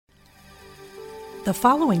The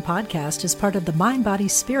following podcast is part of the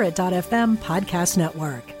MindBodySpirit.fm podcast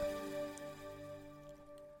network.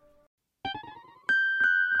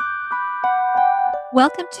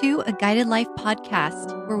 Welcome to A Guided Life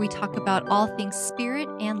podcast, where we talk about all things spirit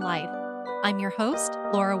and life. I'm your host,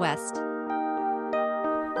 Laura West.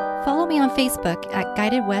 Follow me on Facebook at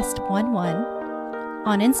Guided West 11,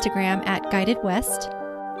 on Instagram at Guided West,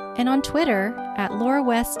 and on Twitter at Laura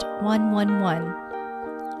West 111.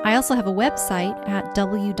 I also have a website at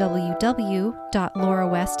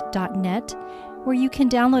www.laurawest.net, where you can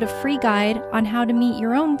download a free guide on how to meet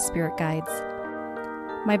your own spirit guides.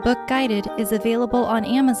 My book, Guided, is available on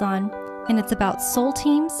Amazon, and it's about soul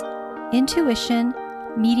teams, intuition,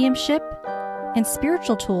 mediumship, and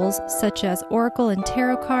spiritual tools such as oracle and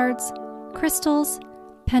tarot cards, crystals,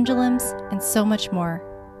 pendulums, and so much more.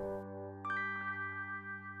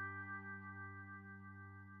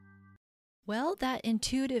 Well, that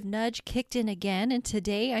intuitive nudge kicked in again, and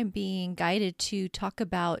today I'm being guided to talk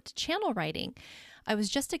about channel writing. I was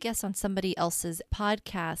just a guest on somebody else's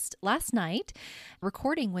podcast last night,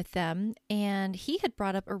 recording with them, and he had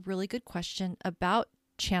brought up a really good question about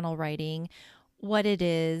channel writing, what it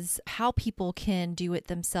is, how people can do it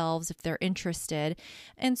themselves if they're interested.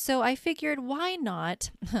 And so I figured, why not,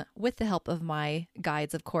 with the help of my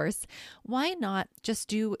guides, of course, why not just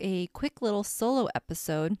do a quick little solo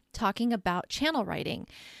episode talking about channel writing?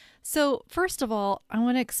 So first of all, I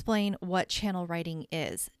want to explain what channel writing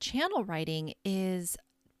is. Channel writing is,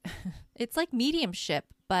 it's like mediumship,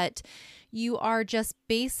 but you are just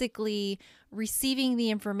basically receiving the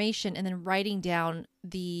information and then writing down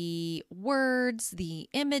the words, the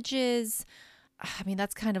images. I mean,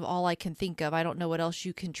 that's kind of all I can think of. I don't know what else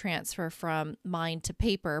you can transfer from mind to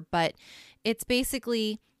paper, but it's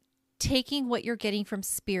basically taking what you're getting from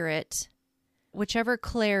spirit, whichever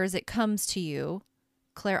clairs it comes to you,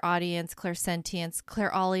 clairaudience, clairsentience,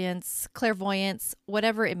 clairaudience, clairvoyance,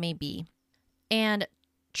 whatever it may be, and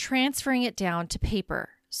transferring it down to paper.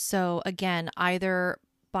 So again, either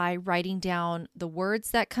by writing down the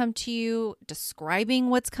words that come to you, describing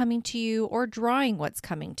what's coming to you, or drawing what's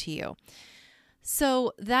coming to you.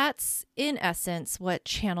 So that's in essence what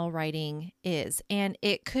channel writing is. And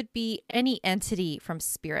it could be any entity from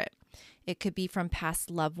spirit. It could be from past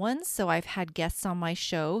loved ones. So I've had guests on my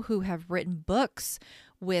show who have written books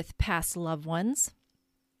with past loved ones.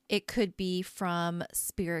 It could be from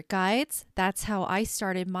spirit guides. That's how I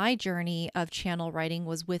started my journey of channel writing,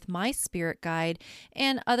 was with my spirit guide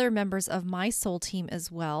and other members of my soul team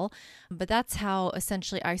as well. But that's how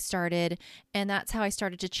essentially I started, and that's how I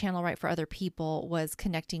started to channel write for other people, was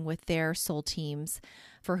connecting with their soul teams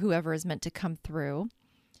for whoever is meant to come through.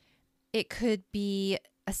 It could be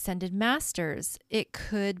ascended masters. It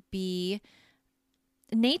could be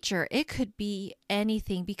nature. It could be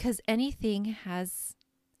anything, because anything has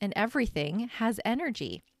and everything has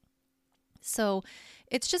energy. So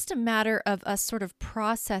it's just a matter of us sort of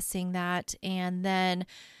processing that and then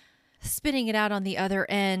spitting it out on the other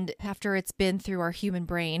end after it's been through our human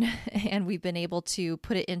brain and we've been able to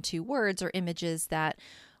put it into words or images that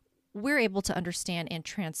we're able to understand and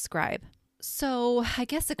transcribe. So I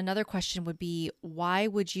guess another question would be, why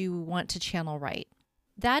would you want to channel write?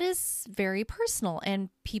 That is very personal, and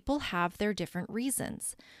people have their different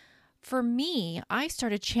reasons. For me, I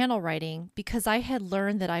started channel writing because I had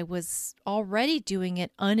learned that I was already doing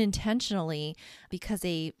it unintentionally because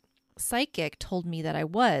a psychic told me that I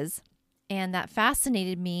was, and that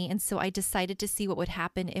fascinated me. And so I decided to see what would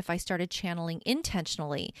happen if I started channeling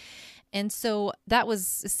intentionally. And so that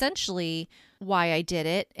was essentially why I did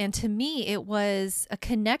it. And to me, it was a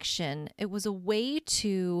connection. It was a way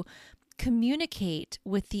to communicate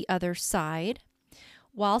with the other side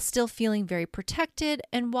while still feeling very protected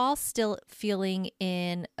and while still feeling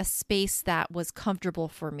in a space that was comfortable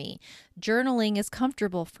for me. Journaling is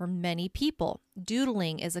comfortable for many people.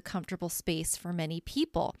 Doodling is a comfortable space for many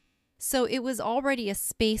people. So it was already a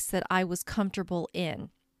space that I was comfortable in.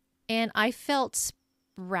 And I felt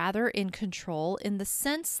rather in control, in the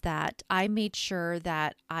sense that I made sure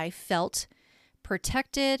that I felt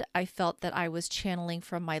protected. I felt that I was channeling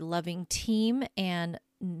from my loving team and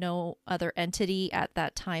no other entity at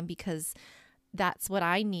that time, because that's what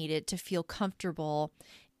I needed to feel comfortable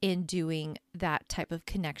in doing that type of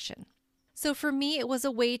connection. So for me, it was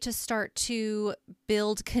a way to start to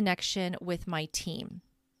build connection with my team.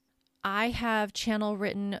 I have channel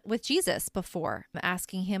written with Jesus before,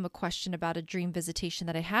 asking him a question about a dream visitation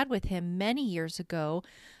that I had with him many years ago,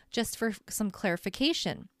 just for some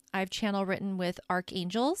clarification. I've channel written with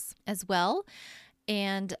archangels as well,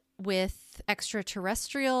 and with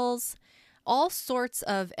extraterrestrials. all sorts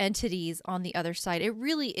of entities on the other side. It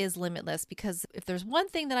really is limitless, because if there's one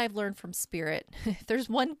thing that I've learned from spirit, if there's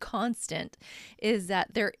one constant, is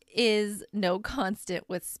that there is no constant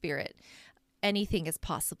with spirit. Anything is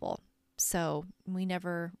possible. So we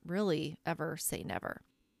never really ever say never.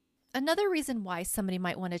 Another reason why somebody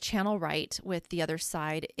might want to channel write with the other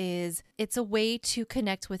side is it's a way to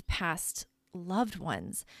connect with past loved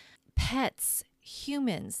ones, pets,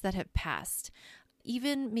 humans that have passed,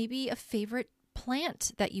 even maybe a favorite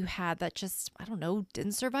plant that you had that just, I don't know,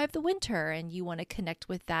 didn't survive the winter and you want to connect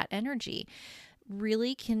with that energy.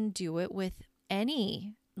 Really can do it with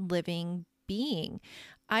any living being.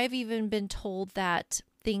 I've even been told that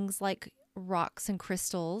things like rocks and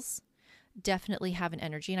crystals definitely have an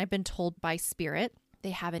energy. And I've been told by spirit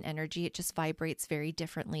they have an energy. It just vibrates very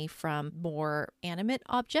differently from more animate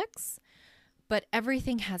objects, but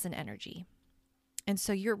everything has an energy. And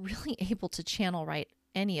so you're really able to channel write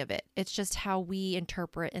any of it. It's just how we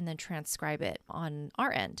interpret and then transcribe it on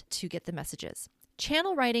our end to get the messages.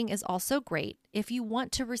 Channel writing is also great if you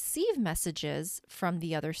want to receive messages from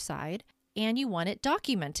the other side and you want it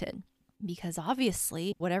documented, because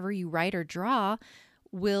obviously whatever you write or draw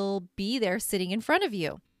will be there sitting in front of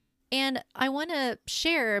you. And I want to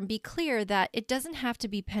share and be clear that it doesn't have to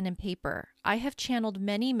be pen and paper. I have channeled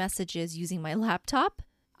many messages using my laptop.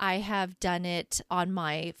 I have done it on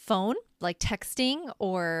my phone, like texting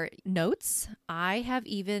or notes. I have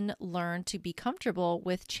even learned to be comfortable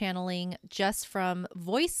with channeling just from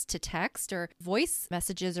voice to text or voice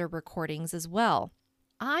messages or recordings as well.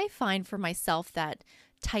 I find for myself that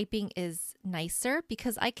typing is nicer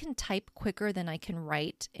because I can type quicker than I can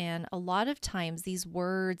write. And a lot of times these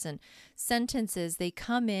words and sentences, they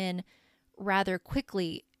come in rather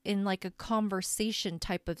quickly in like a conversation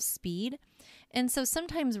type of speed. And so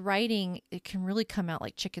sometimes writing, it can really come out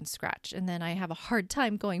like chicken scratch. And then I have a hard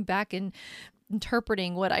time going back and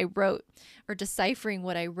interpreting what I wrote or deciphering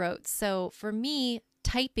what I wrote. So for me,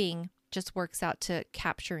 typing just works out to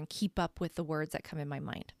capture and keep up with the words that come in my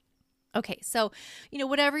mind. Okay, so,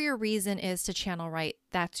 whatever your reason is to channel write,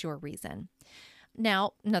 that's your reason.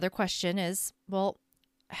 Now, another question is, well,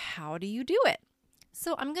 how do you do it?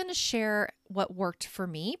 So I'm going to share what worked for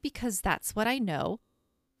me because that's what I know.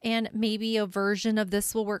 And maybe a version of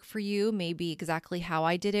this will work for you. Maybe exactly how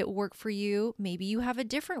I did it will work for you. Maybe you have a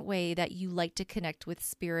different way that you like to connect with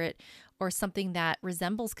spirit or something that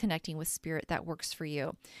resembles connecting with spirit that works for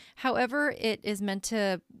you. However it is meant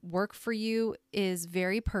to work for you is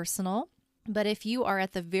very personal. But if you are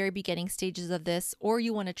at the very beginning stages of this or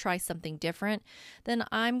you want to try something different, then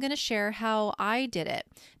I'm going to share how I did it.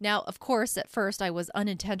 Now, of course, at first I was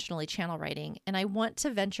unintentionally channel writing, and I want to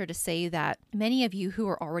venture to say that many of you who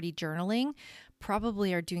are already journaling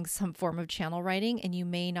probably are doing some form of channel writing and you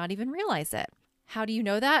may not even realize it. How do you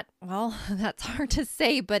know that? Well, that's hard to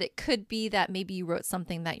say, but it could be that maybe you wrote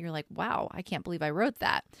something that you're like, wow, I can't believe I wrote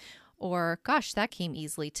that. Or, gosh, that came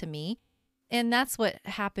easily to me. And that's what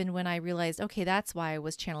happened when I realized, okay, that's why I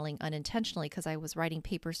was channeling unintentionally, because I was writing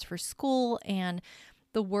papers for school and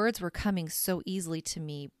the words were coming so easily to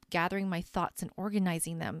me. Gathering my thoughts and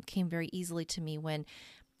organizing them came very easily to me when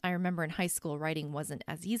I remember in high school writing wasn't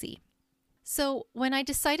as easy. So when I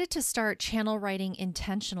decided to start channel writing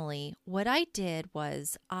intentionally, what I did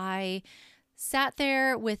was I sat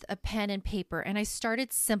there with a pen and paper and I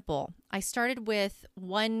started simple. I started with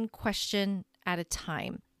one question at a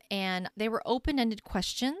time. And they were open-ended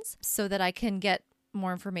questions so that I can get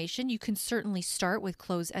more information. You can certainly start with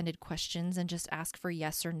closed-ended questions and just ask for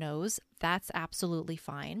yes or no's. That's absolutely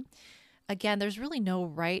fine. Again, there's really no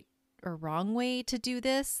right or wrong way to do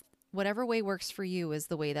this. Whatever way works for you is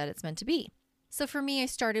the way that it's meant to be. So for me, I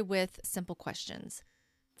started with simple questions.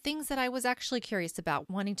 Things that I was actually curious about,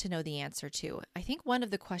 wanting to know the answer to. I think one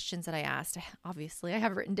of the questions that I asked, obviously I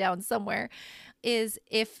have written down somewhere, is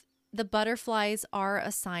if the butterflies are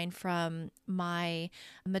a sign from my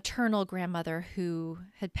maternal grandmother who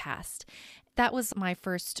had passed. That was my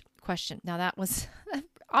first question. Now that was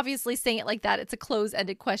obviously saying it like that. It's a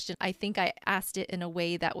closed-ended question. I think I asked it in a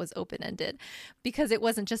way that was open-ended because it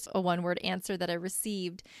wasn't just a one-word answer that I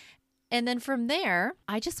received. And then from there,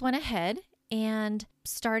 I just went ahead and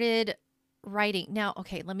started writing. Now,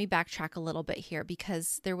 okay, let me backtrack a little bit here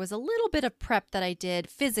because there was a little bit of prep that I did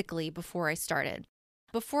physically before I started.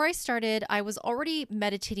 Before I started, I was already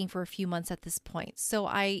meditating for a few months at this point. So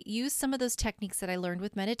I used some of those techniques that I learned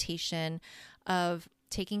with meditation of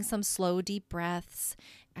taking some slow, deep breaths.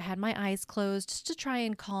 I had my eyes closed just to try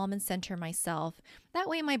and calm and center myself. That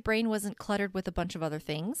way my brain wasn't cluttered with a bunch of other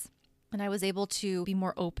things. And I was able to be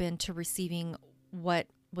more open to receiving what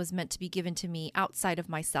was meant to be given to me outside of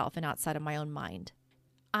myself and outside of my own mind.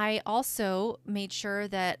 I also made sure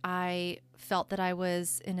that I felt that I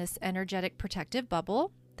was in this energetic protective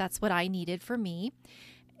bubble. That's what I needed for me.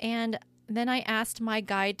 And then I asked my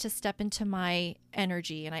guide to step into my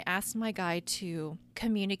energy, and I asked my guide to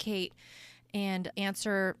communicate and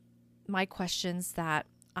answer my questions that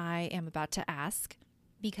I am about to ask,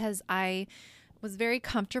 because I was very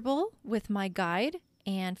comfortable with my guide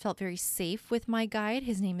and felt very safe with my guide.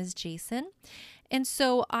 His name is Jason. And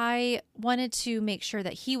so I wanted to make sure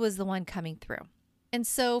that he was the one coming through. And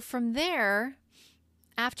so from there,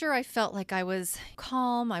 after I felt like I was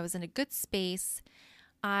calm, I was in a good space,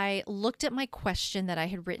 I looked at my question that I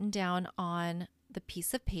had written down on the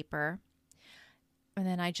piece of paper. And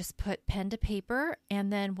then I just put pen to paper,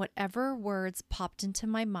 and then whatever words popped into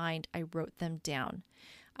my mind, I wrote them down.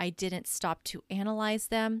 I didn't stop to analyze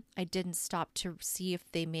them. I didn't stop to see if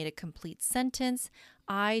they made a complete sentence.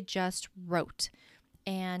 I just wrote.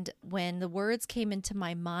 And when the words came into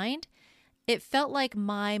my mind, it felt like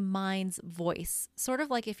my mind's voice, sort of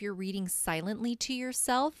like if you're reading silently to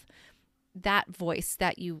yourself, that voice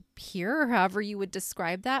that you hear, or however you would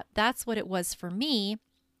describe that, that's what it was for me.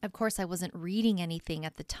 Of course, I wasn't reading anything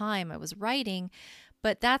at the time. I was writing,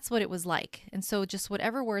 but that's what it was like. And so just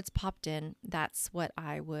whatever words popped in, that's what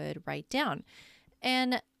I would write down.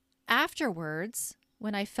 And afterwards,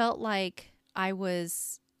 when I felt like I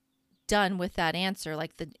was done with that answer,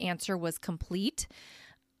 like the answer was complete,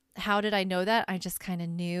 how did I know that? I just kind of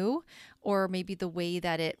knew, or maybe the way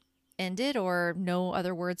that it ended, or no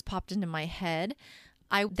other words popped into my head.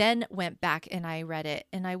 I then went back and I read it,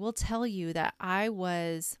 and I will tell you that I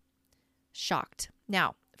was shocked.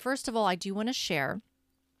 Now, first of all, I do want to share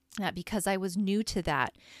that because I was new to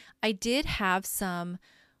that, I did have some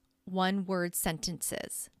one-word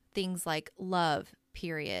sentences, things like love,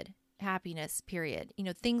 period, happiness, period,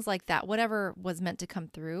 things like that, whatever was meant to come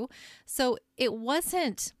through. So it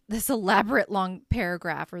wasn't this elaborate long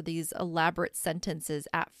paragraph or these elaborate sentences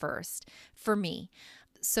at first for me.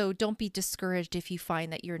 So don't be discouraged if you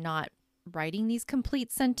find that you're not writing these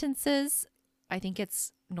complete sentences. I think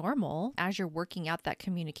it's normal as you're working out that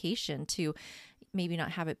communication to maybe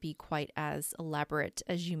not have it be quite as elaborate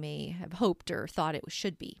as you may have hoped or thought it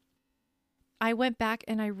should be. I went back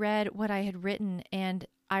and I read what I had written, and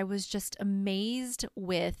I was just amazed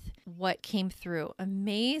with what came through,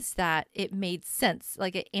 amazed that it made sense,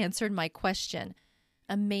 like it answered my question,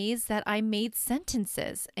 amazed that I made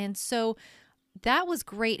sentences. And so that was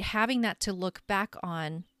great having that to look back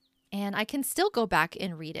on. And I can still go back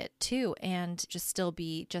and read it too, and just still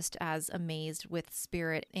be just as amazed with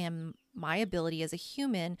spirit and my ability as a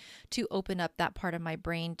human to open up that part of my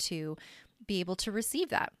brain to be able to receive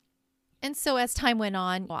that. And so as time went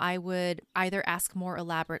on, I would either ask more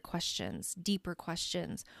elaborate questions, deeper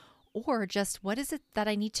questions, or just what is it that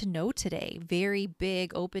I need to know today? Very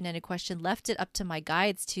big, open-ended question, left it up to my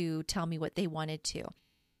guides to tell me what they wanted to.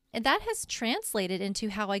 And that has translated into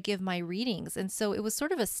how I give my readings. And so it was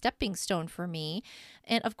sort of a stepping stone for me.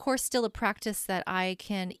 And of course, still a practice that I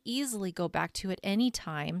can easily go back to at any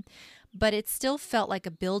time. But it still felt like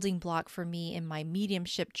a building block for me in my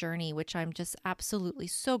mediumship journey, which I'm just absolutely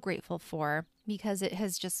so grateful for, because it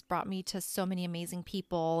has just brought me to so many amazing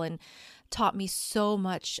people and taught me so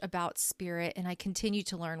much about spirit. And I continue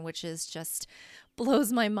to learn, which is just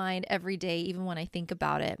blows my mind every day, even when I think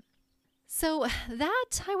about it. So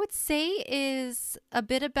that, I would say, is a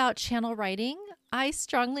bit about channel writing. I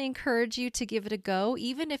strongly encourage you to give it a go,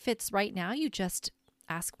 even if it's right now you just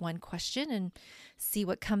ask one question and see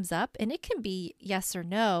what comes up. And it can be yes or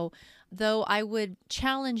no, though I would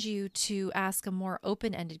challenge you to ask a more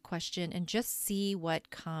open-ended question and just see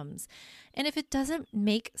what comes. And if it doesn't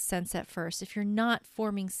make sense at first, if you're not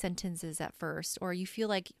forming sentences at first, or you feel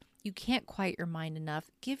like you can't quiet your mind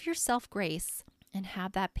enough, give yourself grace and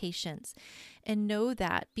have that patience, and know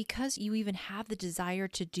that because you even have the desire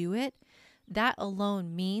to do it, that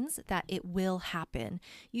alone means that it will happen.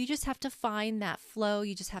 You just have to find that flow.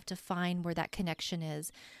 You just have to find where that connection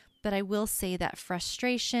is. But I will say that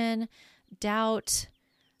frustration, doubt,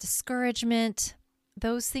 discouragement,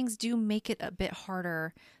 those things do make it a bit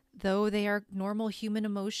harder. Though they are normal human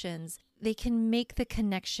emotions, they can make the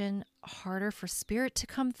connection harder for spirit to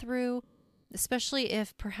come through, especially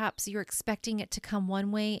if perhaps you're expecting it to come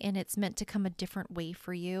one way and it's meant to come a different way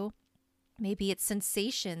for you. Maybe it's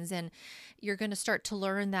sensations, and you're going to start to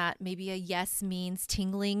learn that maybe a yes means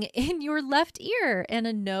tingling in your left ear and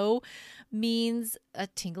a no means a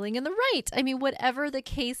tingling in the right. I mean, whatever the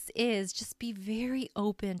case is, just be very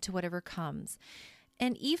open to whatever comes.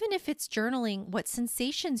 And even if it's journaling, what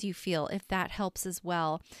sensations you feel, if that helps as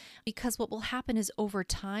well. Because what will happen is over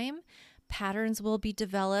time, patterns will be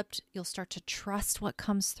developed. You'll start to trust what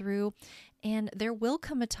comes through. And there will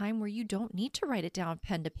come a time where you don't need to write it down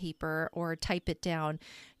pen to paper or type it down.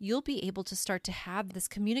 You'll be able to start to have this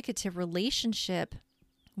communicative relationship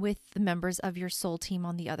with the members of your soul team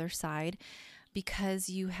on the other side, because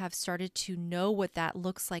you have started to know what that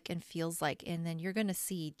looks like and feels like. And then you're going to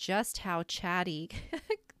see just how chatty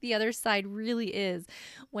the other side really is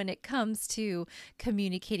when it comes to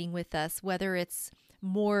communicating with us, whether it's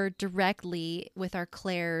more directly with our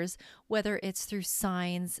clairs, whether it's through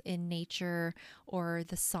signs in nature or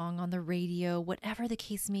the song on the radio, whatever the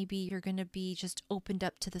case may be, you're going to be just opened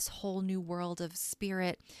up to this whole new world of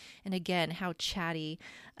spirit. And again, how chatty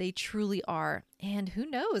they truly are. And who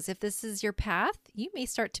knows, if this is your path, you may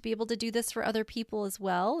start to be able to do this for other people as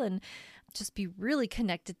well, and just be really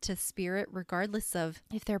connected to spirit, regardless of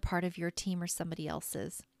if they're part of your team or somebody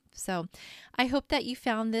else's. So I hope that you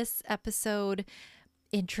found this episode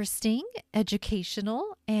interesting,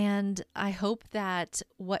 educational, and I hope that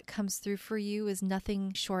what comes through for you is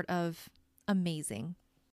nothing short of amazing.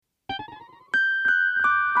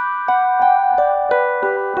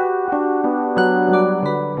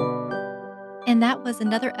 And that was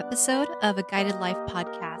another episode of A Guided Life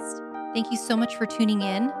podcast. Thank you so much for tuning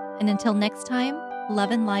in, and until next time,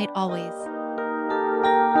 love and light always.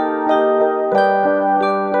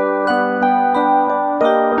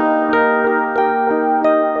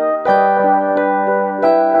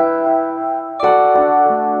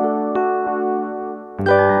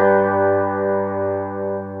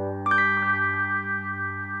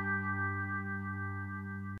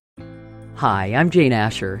 Hi, I'm Jane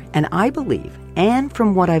Asher, and I believe, and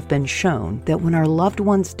from what I've been shown, that when our loved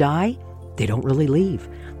ones die, they don't really leave.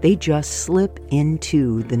 They just slip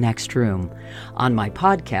into the next room. On my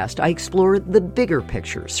podcast, I explore the bigger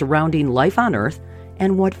picture surrounding life on Earth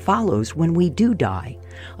and what follows when we do die.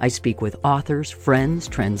 I speak with authors, friends,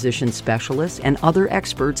 transition specialists, and other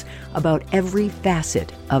experts about every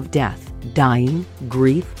facet of death, dying,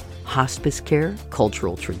 grief, hospice care,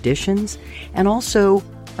 cultural traditions, and also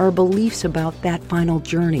our beliefs about that final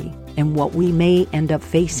journey and what we may end up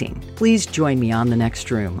facing. Please join me on The Next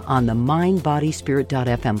Room on the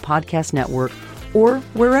MindBodySpirit.fm podcast network or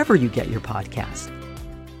wherever you get your podcasts.